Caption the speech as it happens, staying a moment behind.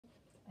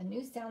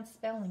new sound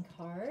spelling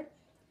card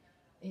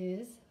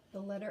is the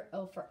letter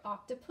O for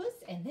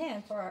octopus. And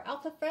then for our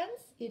alpha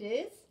friends, it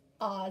is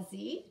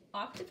Ozzy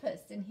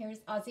Octopus. And here's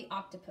Ozzy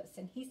Octopus.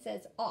 And he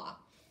says, ah.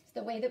 So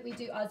the way that we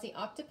do Ozzy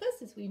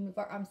Octopus is we move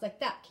our arms like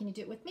that. Can you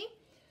do it with me?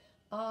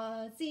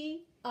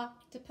 Ozzy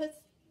Octopus,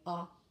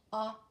 ah,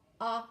 ah,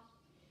 ah.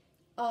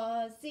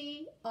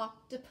 Ozzy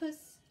Octopus,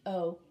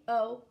 oh,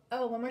 oh,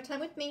 oh. One more time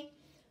with me.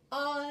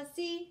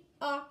 Ozzy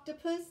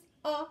Octopus,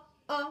 ah,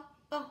 ah,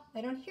 ah.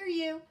 I don't hear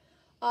you.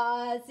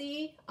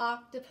 Ozzy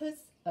Octopus,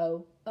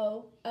 oh,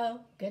 oh, oh.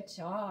 Good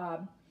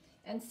job.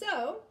 And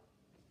so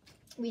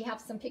we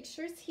have some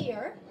pictures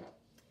here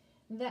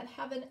that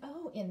have an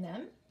O in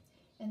them.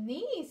 And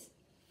these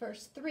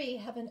first three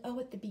have an O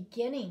at the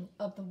beginning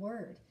of the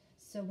word.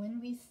 So when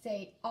we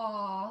say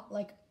ah,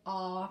 like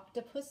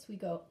octopus, we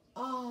go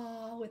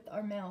ah with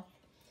our mouth.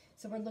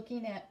 So we're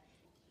looking at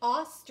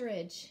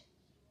ostrich.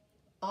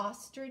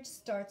 Ostrich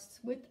starts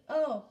with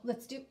O.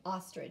 Let's do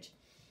ostrich.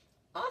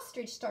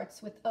 Ostrich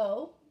starts with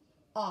O.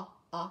 Ah,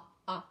 ah,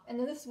 ah. And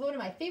then this is one of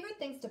my favorite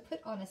things to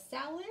put on a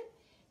salad.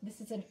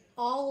 This is an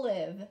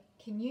olive.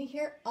 Can you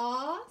hear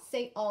ah?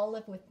 Say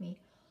olive with me.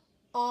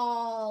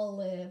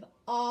 Olive.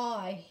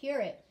 Ah, I hear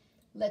it.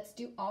 Let's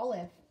do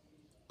olive.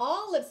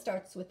 Olive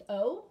starts with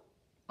O.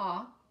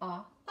 Ah,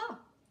 ah, ah.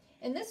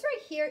 And this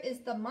right here is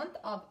the month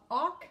of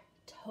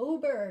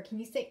October. Can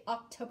you say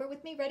October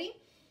with me? Ready?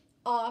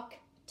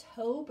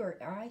 October.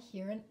 I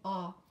hear an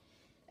ah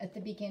at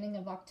the beginning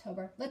of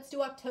October. Let's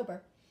do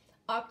October.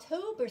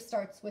 October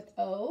starts with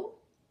O.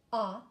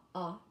 Ah,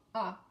 ah,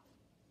 ah.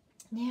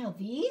 Now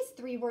these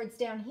three words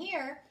down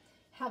here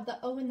have the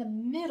O in the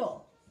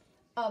middle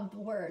of the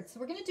word. So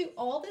we're going to do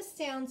all the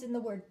sounds in the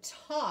word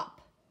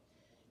top.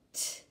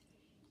 T,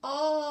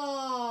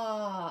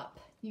 op.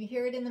 You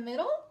hear it in the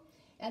middle?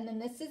 And then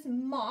this is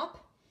mop.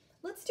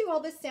 Let's do all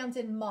the sounds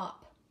in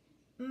mop.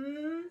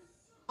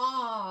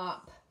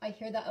 Op. I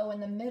hear the O in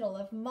the middle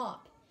of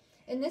mop.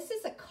 And this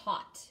is a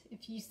cot.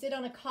 If you sit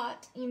on a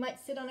cot, you might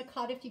sit on a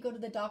cot if you go to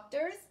the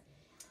doctor's.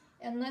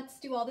 And let's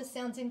do all the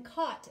sounds in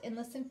cot and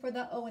listen for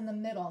the O in the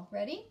middle.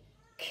 Ready?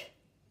 K,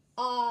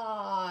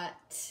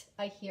 ot.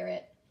 I hear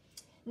it.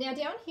 Now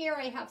down here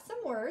I have some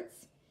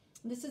words.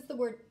 This is the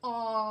word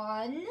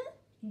on.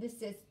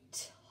 This is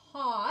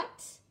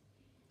tot,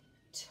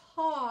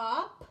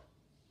 top,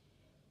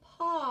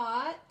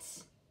 pot,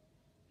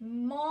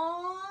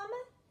 mom,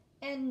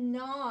 and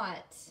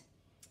not.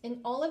 And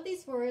all of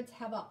these words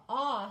have a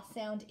ah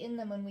sound in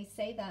them when we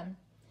say them.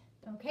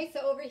 Okay, so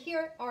over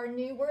here, our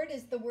new word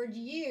is the word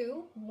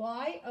you,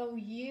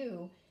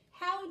 Y-O-U.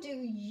 How do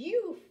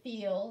you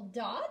feel,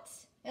 Dot?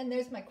 And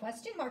there's my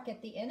question mark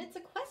at the end. It's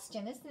a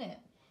question, isn't it?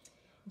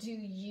 Do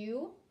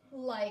you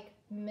like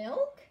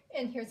milk?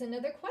 And here's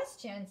another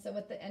question. So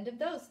at the end of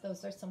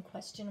those are some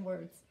question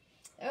words.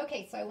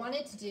 Okay, so I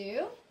wanted to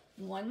do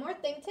one more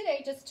thing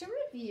today just to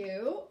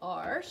review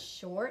our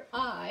short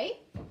I.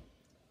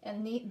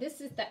 And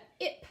this is the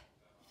IP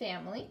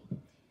family.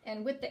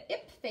 And with the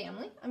IP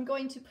family, I'm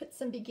going to put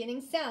some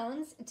beginning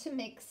sounds to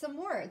make some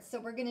words. So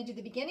we're going to do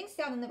the beginning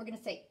sound and then we're going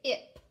to say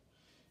IP.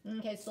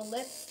 Okay, so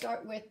let's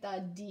start with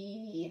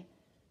D.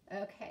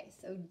 Okay,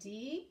 so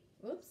D,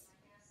 oops.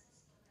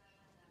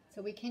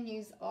 So we can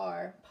use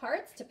our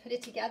parts to put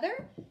it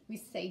together. We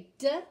say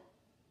D,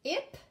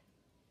 IP,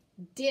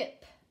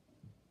 dip.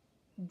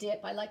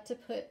 Dip, I like to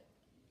put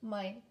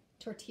my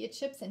tortilla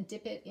chips and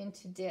dip it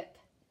into dip.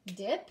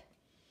 Dip.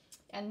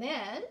 And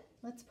then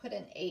let's put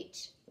an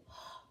H.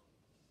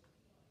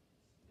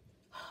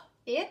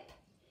 IP,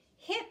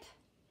 hip.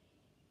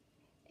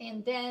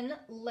 And then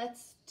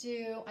let's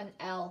do an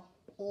L.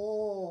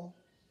 Ol.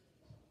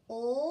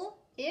 Ol,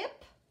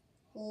 ip,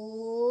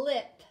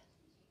 lip.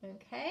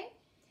 Okay?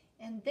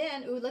 And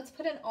then, ooh, let's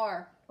put an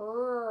R.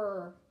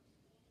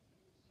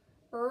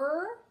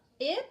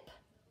 Ip,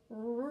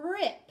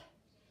 rip.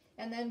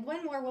 And then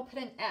one more, we'll put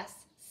an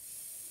S.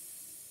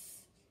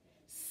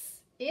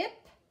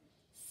 Ip,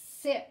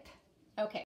 sip. Okay.